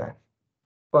जगह बनता है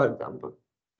फॉर एग्जाम्पल,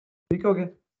 ठीक हो गया।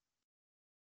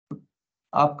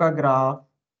 आपका ग्राफ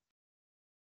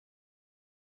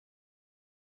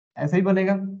ऐसे ही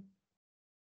बनेगा,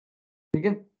 ठीक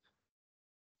है,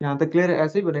 यहाँ तक क्लियर है,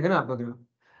 ऐसे ही बनेगा ना आपका ग्राफ।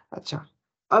 अच्छा,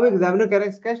 अब एग्जामिनर कह रहे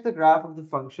हैं sketch the graph of the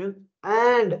function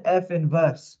and F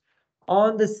inverse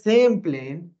on the same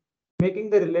plane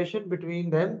making the relation between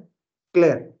them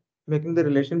clear, making the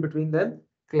relation between them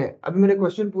clear. अभी मैंने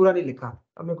क्वेश्चन पूरा नहीं लिखा,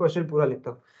 अब मैं क्वेश्चन पूरा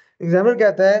लिखता हूँ। एग्जामिनर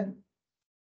कहता है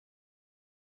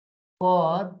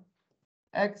for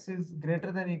x is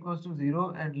greater than equals to 0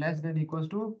 and less than equals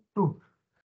to 2,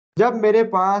 जब मेरे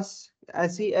पास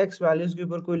ऐसी x वैल्यूज के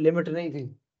ऊपर कोई लिमिट नहीं थी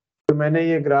तो मैंने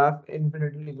ये ग्राफ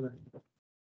इन्फिनिटली बनाया।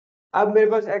 अब मेरे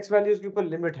पास x वैल्यूज के ऊपर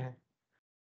लिमिट है,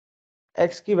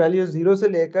 x की वैल्यू 0 से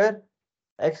लेकर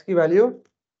x की वैल्यू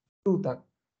 2 तक।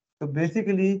 तो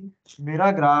बेसिकली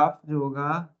मेरा ग्राफ जो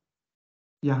होगा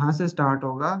यहां से स्टार्ट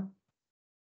होगा,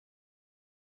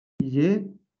 ये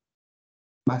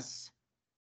बस,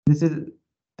 this is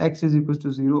x is equals to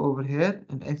 0 over here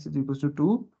and x is equals to 2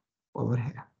 over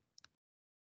here,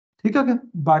 ठीक है क्या?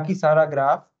 बाकी सारा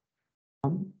ग्राफ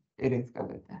हम इरेज कर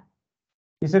देते हैं।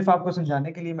 ये सिर्फ आपको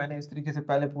समझाने के लिए मैंने इस तरीके से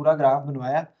पहले पूरा ग्राफ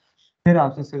बनवाया, फिर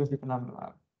आपसे सिर्फ इतना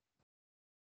बनवाया।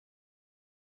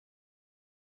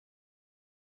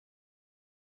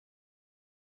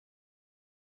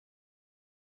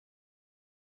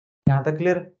 यहाँ तक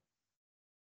क्लियर?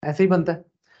 ऐसे ही बनता है।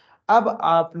 अब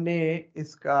आपने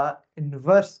इसका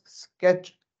इनवर्स स्केच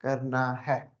करना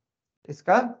है,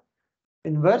 इसका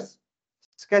इनवर्स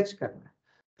स्केच करना है।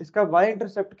 इसका y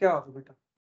इंटरसेप्ट क्या होगा बेटा?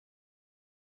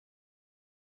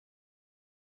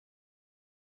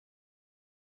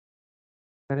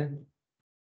 करें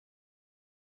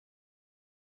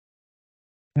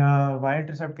यहाँ y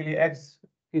इंटरसेप्ट के लिए x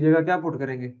की जगह क्या पुट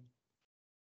करेंगे?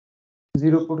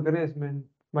 0 पुट करें, इसमें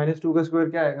 -2 का स्क्वायर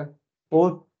क्या आएगा?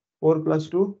 4, 4 +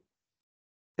 2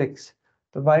 6,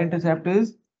 तो y इंटरसेप्ट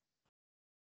इज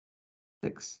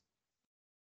 6।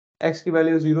 x की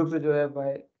वैल्यू 0 पे जो है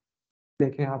y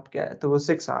देखें आप क्या है, तो वो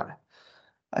 6 आ रहा है।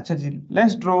 अच्छा जी,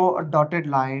 let's draw a dotted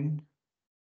line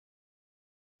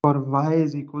for y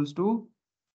is equals to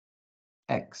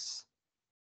x।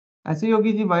 ऐसे ही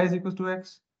होगी जी, y is equals to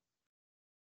x।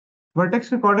 Vertex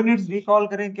के कोऑर्डिनेट्स रिकॉल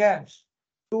करें, क्या है?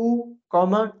 2,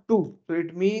 2, तो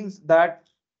इट मींस दैट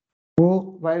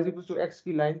वो y is equals to x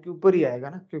की लाइन के ऊपर ही आएगा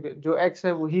ना, क्योंकि जो x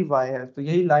है वही y है, तो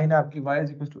यही लाइन आपकी y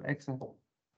is equals to x है,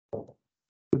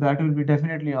 तो that will be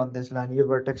definitely on this line. ये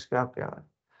वर्टेक्स पे आपके आ रहा है।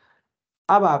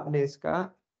 अब आपने इसका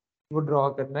वो ड्रॉ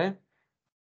करना है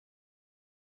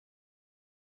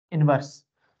इनवर्स।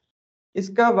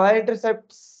 इसका y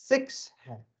इंटरसेप्ट 6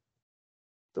 है,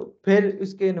 तो फिर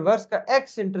इसके इनवर्स का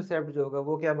x इंटरसेप्ट जो होगा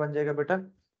वो क्या बन जाएगा बेटा?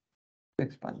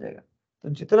 6 बन जाएगा। तो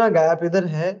जितना गैप इधर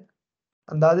है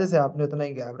अंदाजे से आपने उतना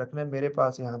ही गैप रखना है। मेरे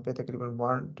पास यहाँ पे तकरीबन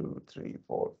 1 2 3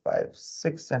 4 5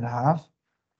 6.5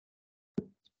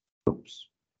 oops,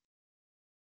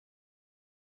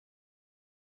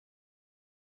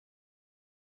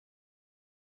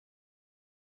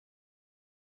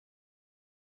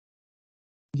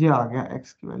 ये आ गया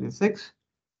x की वैल्यू 6।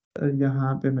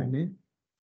 यहाँ पे मैंने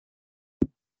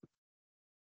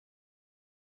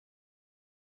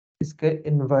इसके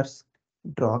इनवर्स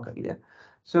ड्रॉ कर लिया।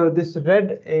 So this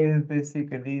red is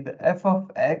basically the f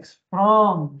of x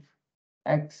from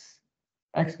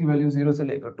x की वैल्यू 0 से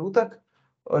लेकर 2 तक,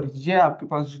 और ये आपके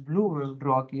पास ब्लू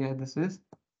ड्रॉ किया है, this is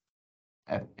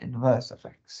f inverse of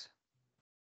x।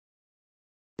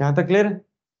 यहाँ तक क्लियर है?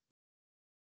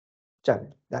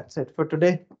 चलिए, दैट्स इट फॉर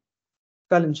टुडे।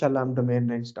 कल इंशाल्लाह हम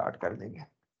डोमेन नेम स्टार्ट कर देंगे।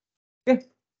 ओके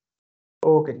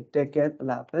ओके, टेक केयर,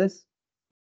 अल्लाह हाफिज।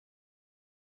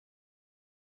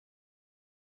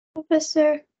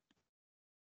 Professor.